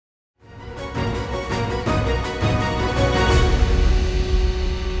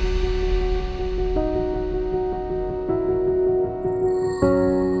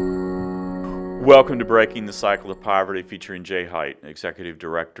Welcome to Breaking the Cycle of Poverty, featuring Jay Height, Executive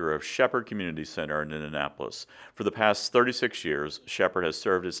Director of Shepherd Community Center in Indianapolis. For the past 36 years, Shepherd has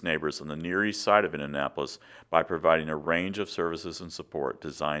served its neighbors on the Near East Side of Indianapolis by providing a range of services and support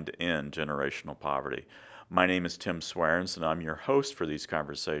designed to end generational poverty. My name is Tim Swearens, and I'm your host for these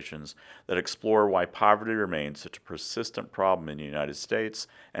conversations that explore why poverty remains such a persistent problem in the United States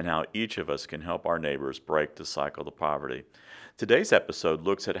and how each of us can help our neighbors break the cycle of poverty. Today's episode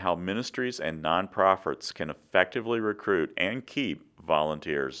looks at how ministries and nonprofits can effectively recruit and keep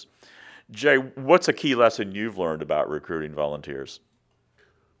volunteers. Jay, what's a key lesson you've learned about recruiting volunteers?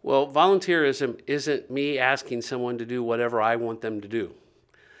 Well, volunteerism isn't me asking someone to do whatever I want them to do.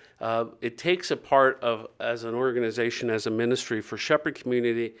 It takes a part of, as an organization, as a ministry for Shepherd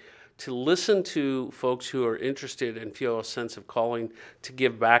Community, to listen to folks who are interested and feel a sense of calling to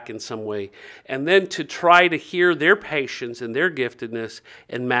give back in some way, and then to try to hear their passions and their giftedness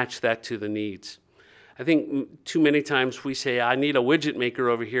and match that to the needs. I think too many times we say, I need a widget maker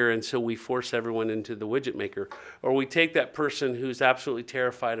over here, and so we force everyone into the widget maker. Or we take that person who's absolutely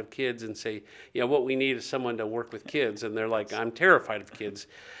terrified of kids and say, what we need is someone to work with kids, and they're like, I'm terrified of kids.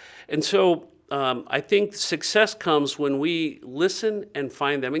 And so I think success comes when we listen and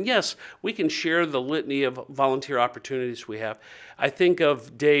find them. And yes, we can share the litany of volunteer opportunities we have. I think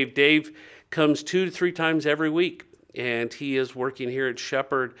of Dave. Dave comes 2 to 3 times every week, and he is working here at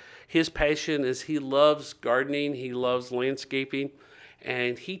Shepherd. His passion is he loves gardening, he loves landscaping,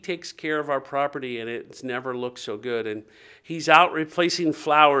 and he takes care of our property, and it's never looked so good. And he's out replacing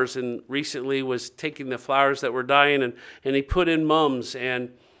flowers, and recently was taking the flowers that were dying, and he put in mums,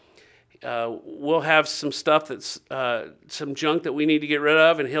 and we'll have some stuff that's some junk that we need to get rid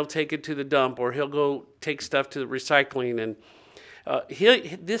of, and he'll take it to the dump, or he'll go take stuff to the recycling. And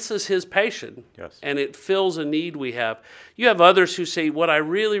this is his passion, Yes. And it fills a need we have. You have others who say, what I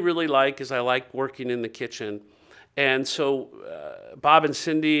really, really like is I like working in the kitchen. And so Bob and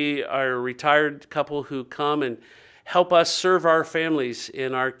Cindy are a retired couple who come and help us serve our families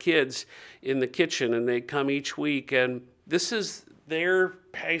and our kids in the kitchen, and they come each week, and this is their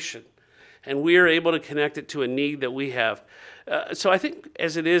passion. And we are able to connect it to a need that we have. So I think,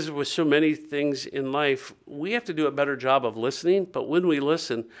 as it is with so many things in life, we have to do a better job of listening. But when we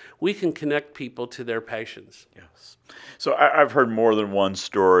listen, we can connect people to their passions. Yes. So I've heard more than one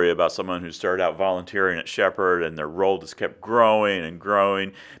story about someone who started out volunteering at Shepherd, and their role just kept growing and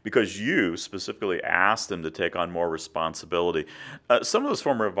growing because you specifically asked them to take on more responsibility. Some of those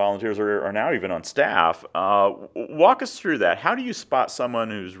former volunteers are now even on staff. Walk us through that. How do you spot someone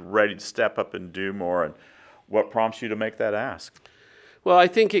who's ready to step up and do more, and what prompts you to make that ask? Well, I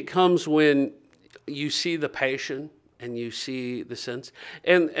think it comes when you see the passion and you see the sense.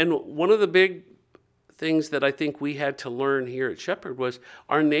 And one of the big things that I think we had to learn here at Shepherd was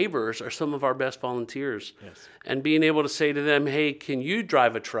our neighbors are some of our best volunteers. Yes. And being able to say to them, hey, can you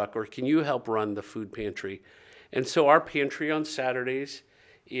drive a truck, or can you help run the food pantry? And so our pantry on Saturdays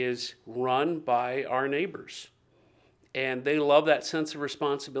is run by our neighbors. And they love that sense of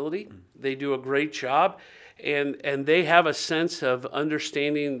responsibility. They do a great job. And they have a sense of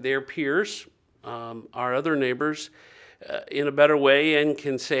understanding their peers, our other neighbors, in a better way, and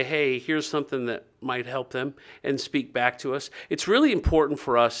can say, hey, here's something that might help them, and speak back to us. It's really important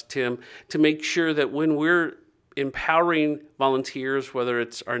for us, Tim, to make sure that when we're empowering volunteers, whether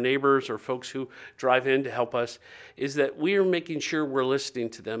it's our neighbors or folks who drive in to help us, is that we are making sure we're listening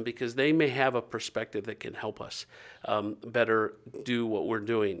to them, because they may have a perspective that can help us better do what we're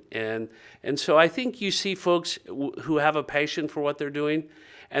doing. And so I think you see folks who have a passion for what they're doing,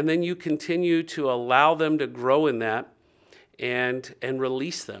 and then you continue to allow them to grow in that and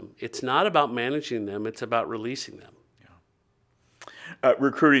release them. It's not about managing them, it's about releasing them.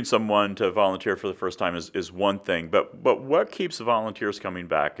 Recruiting someone to volunteer for the first time is one thing, but what keeps volunteers coming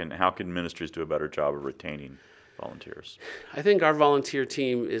back, and how can ministries do a better job of retaining volunteers? I think our volunteer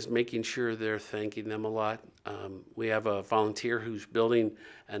team is making sure they're thanking them a lot. We have a volunteer who's building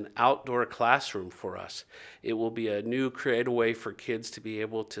an outdoor classroom for us. It will be a new creative way for kids to be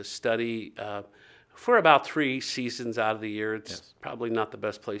able to study for about 3 seasons out of the year. It's probably not the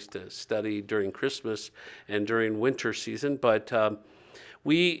best place to study during Christmas and during winter season, but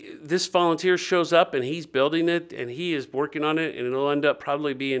this volunteer shows up, and he's building it, and he is working on it, and it'll end up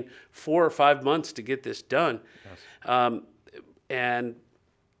probably being 4 or 5 months to get this done. Yes. And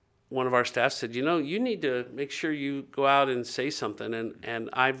one of our staff said, you need to make sure you go out and say something. And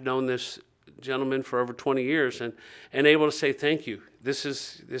I've known this gentleman for over 20 years, and able to say thank you. This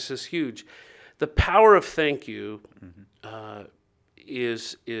is huge. The power of thank you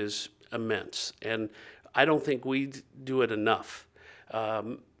is immense, and I don't think we do it enough.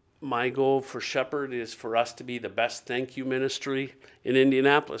 my goal for Shepherd is for us to be the best thank you ministry in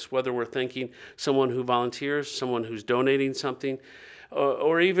Indianapolis, whether we're thanking someone who volunteers, someone who's donating something,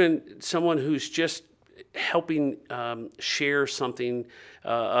 or even someone who's just helping share something,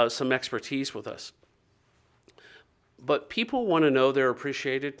 some expertise with us. But people want to know they're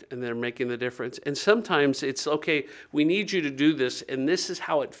appreciated and they're making the difference. And sometimes it's, okay, we need you to do this, and this is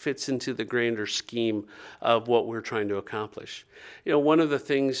how it fits into the grander scheme of what we're trying to accomplish. You know, one of the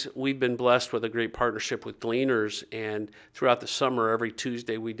things, we've been blessed with a great partnership with Gleaners, and throughout the summer, every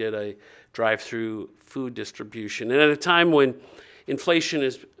Tuesday, we did a drive-through food distribution. And at a time when inflation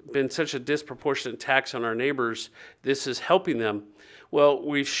has been such a disproportionate tax on our neighbors, this is helping them. Well,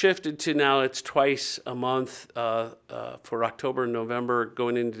 we've shifted to now it's twice a month for October and November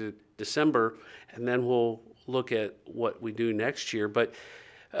going into December, and then we'll look at what we do next year. But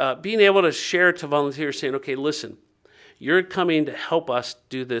being able to share to volunteers, saying, okay, listen, you're coming to help us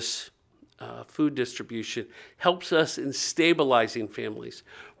do this food distribution, helps us in stabilizing families.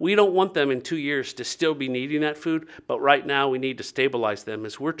 We don't want them in 2 years to still be needing that food, but right now we need to stabilize them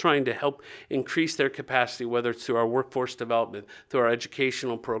as we're trying to help increase their capacity, whether it's through our workforce development, through our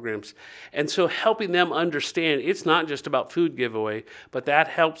educational programs. And so helping them understand it's not just about food giveaway, but that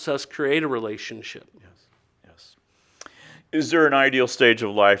helps us create a relationship. Yes. Is there an ideal stage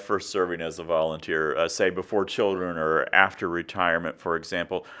of life for serving as a volunteer, say before children or after retirement, for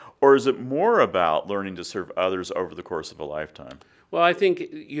example? Or is it more about learning to serve others over the course of a lifetime? Well, I think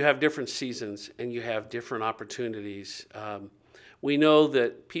you have different seasons and you have different opportunities. We know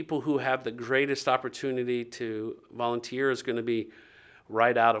that people who have the greatest opportunity to volunteer is going to be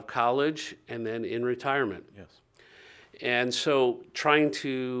right out of college and then in retirement. Yes. And so trying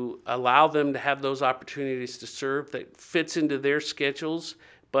to allow them to have those opportunities to serve that fits into their schedules,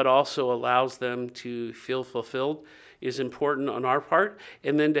 but also allows them to feel fulfilled is important on our part,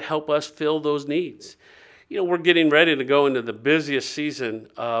 and then to help us fill those needs. You know, we're getting ready to go into the busiest season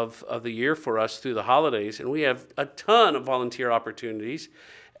of the year for us through the holidays, and we have a ton of volunteer opportunities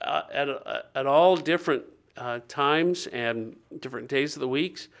at all different times and different days of the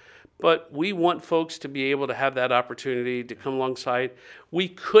weeks. But we want folks to be able to have that opportunity to come alongside. We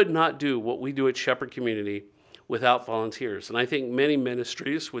could not do what we do at Shepherd Community without volunteers. And I think many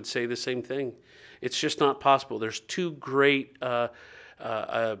ministries would say the same thing. It's just not possible. There's too great a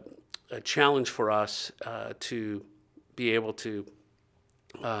challenge for us to be able to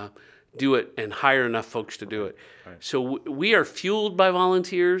do it and hire enough folks to do it. Right. So we are fueled by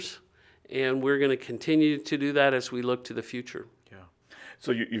volunteers, and we're going to continue to do that as we look to the future.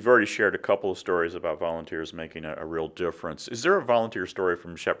 So you've already shared a couple of stories about volunteers making a real difference. Is there a volunteer story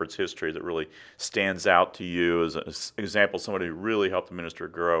from Shepherd's history that really stands out to you as an example of somebody who really helped the ministry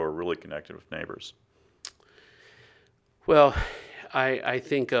grow or really connected with neighbors? Well, I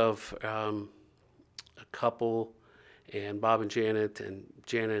think of a couple, and Bob and Janet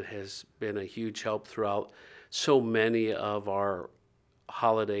has been a huge help throughout so many of our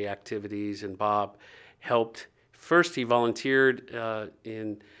holiday activities, and Bob helped. First, he volunteered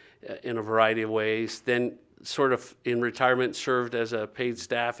in a variety of ways. Then, sort of in retirement, served as a paid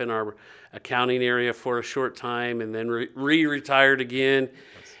staff in our accounting area for a short time, and then re-retired again,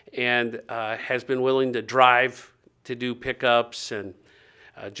 and has been willing to drive to do pickups. And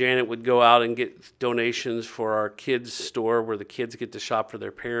Janet would go out and get donations for our kids' store, where the kids get to shop for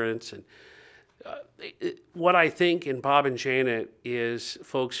their parents. And what I think in Bob and Janet is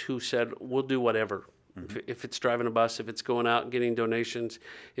folks who said, "We'll do whatever." Mm-hmm. If it's driving a bus, if it's going out and getting donations,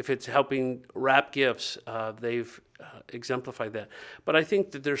 if it's helping wrap gifts, they've exemplified that. But I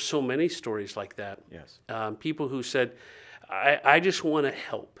think that there's so many stories like that. Yes. People who said, I just want to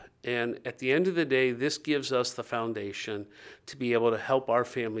help. And at the end of the day, this gives us the foundation to be able to help our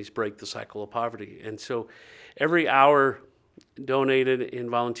families break the cycle of poverty. And so every hour donated in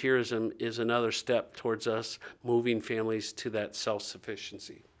volunteerism is another step towards us moving families to that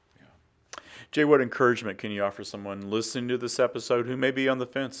self-sufficiency. Jay, what encouragement can you offer someone listening to this episode who may be on the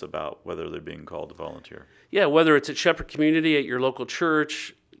fence about whether they're being called to volunteer? Yeah, whether it's at Shepherd Community, at your local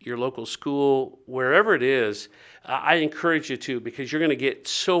church, your local school, wherever it is, I encourage you to, because you're going to get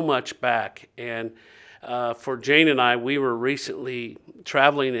so much back. And for Jane and I, we were recently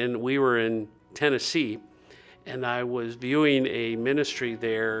traveling, and we were in Tennessee, and I was viewing a ministry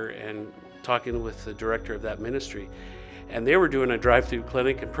there and talking with the director of that ministry. And they were doing a drive-through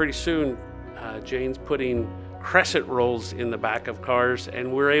clinic, and pretty soon Jane's putting crescent rolls in the back of cars,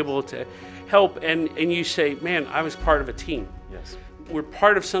 and we're able to help. And you say, man, I was part of a team. Yes. we're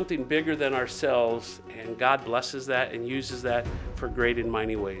part of something bigger than ourselves, and God blesses that and uses that for great and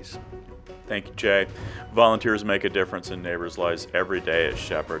mighty ways. Thank you, Jay. Volunteers make a difference in neighbors' lives every day at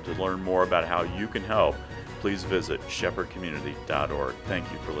Shepherd. To learn more about how you can help, please visit shepherdcommunity.org.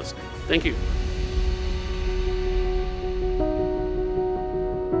 Thank you for listening. Thank you.